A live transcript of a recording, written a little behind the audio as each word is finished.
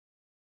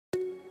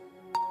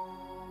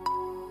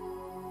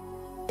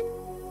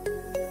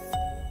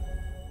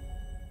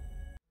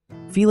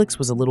Felix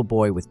was a little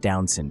boy with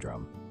Down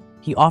syndrome.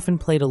 He often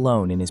played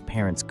alone in his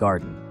parents'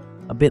 garden,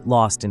 a bit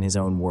lost in his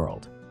own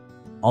world.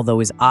 Although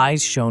his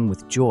eyes shone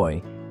with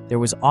joy, there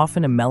was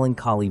often a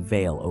melancholy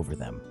veil over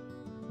them.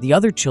 The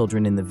other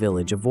children in the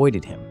village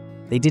avoided him.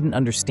 They didn't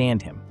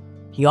understand him.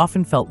 He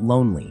often felt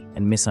lonely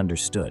and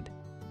misunderstood.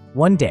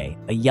 One day,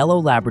 a yellow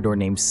Labrador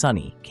named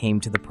Sunny came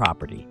to the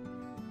property.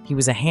 He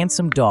was a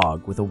handsome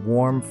dog with a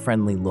warm,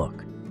 friendly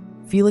look.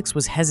 Felix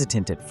was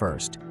hesitant at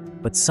first,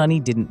 but Sunny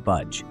didn't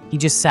budge. He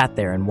just sat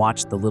there and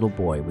watched the little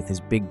boy with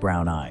his big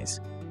brown eyes.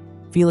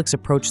 Felix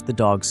approached the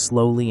dog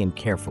slowly and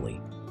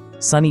carefully.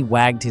 Sunny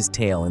wagged his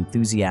tail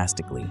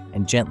enthusiastically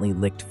and gently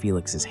licked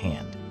Felix's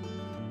hand.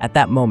 At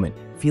that moment,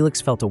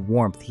 Felix felt a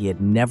warmth he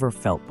had never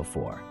felt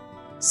before.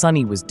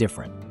 Sunny was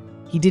different.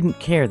 He didn't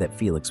care that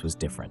Felix was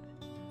different.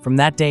 From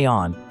that day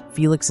on,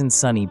 Felix and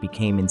Sunny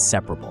became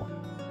inseparable.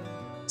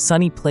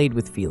 Sunny played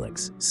with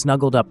Felix,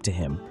 snuggled up to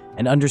him,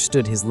 and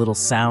understood his little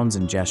sounds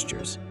and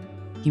gestures.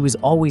 He was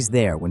always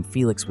there when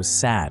Felix was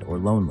sad or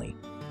lonely.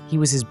 He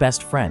was his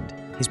best friend,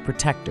 his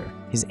protector,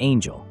 his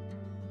angel.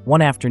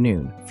 One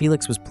afternoon,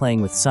 Felix was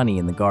playing with Sunny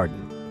in the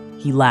garden.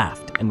 He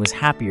laughed and was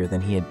happier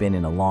than he had been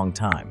in a long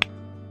time.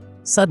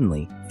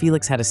 Suddenly,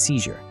 Felix had a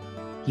seizure.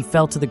 He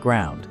fell to the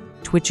ground,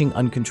 twitching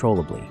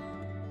uncontrollably.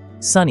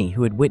 Sunny,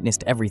 who had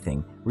witnessed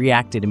everything,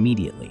 reacted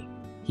immediately.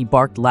 He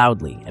barked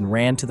loudly and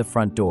ran to the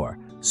front door,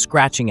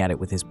 scratching at it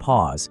with his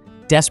paws,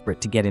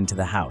 desperate to get into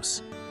the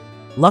house.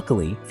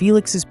 Luckily,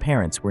 Felix's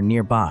parents were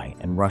nearby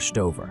and rushed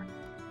over.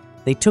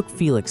 They took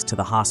Felix to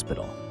the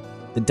hospital.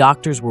 The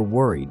doctors were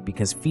worried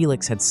because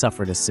Felix had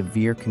suffered a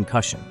severe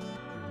concussion.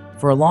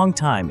 For a long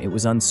time, it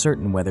was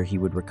uncertain whether he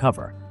would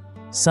recover.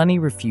 Sunny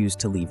refused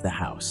to leave the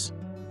house.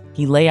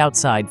 He lay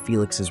outside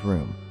Felix's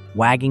room,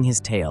 wagging his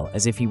tail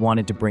as if he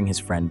wanted to bring his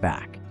friend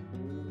back.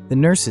 The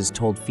nurses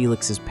told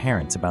Felix's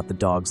parents about the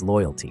dog's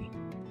loyalty.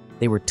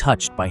 They were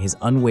touched by his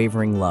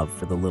unwavering love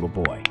for the little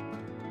boy.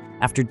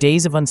 After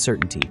days of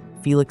uncertainty,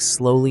 Felix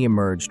slowly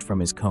emerged from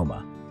his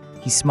coma.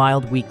 He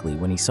smiled weakly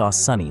when he saw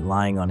Sunny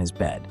lying on his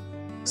bed.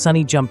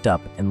 Sunny jumped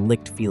up and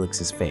licked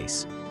Felix's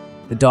face.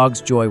 The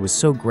dog's joy was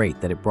so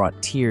great that it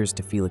brought tears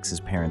to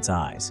Felix's parents'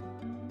 eyes.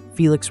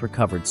 Felix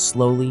recovered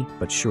slowly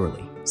but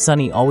surely.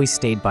 Sunny always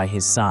stayed by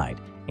his side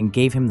and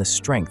gave him the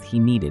strength he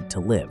needed to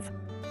live.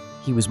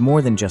 He was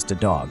more than just a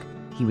dog.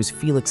 He was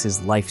Felix's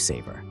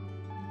lifesaver.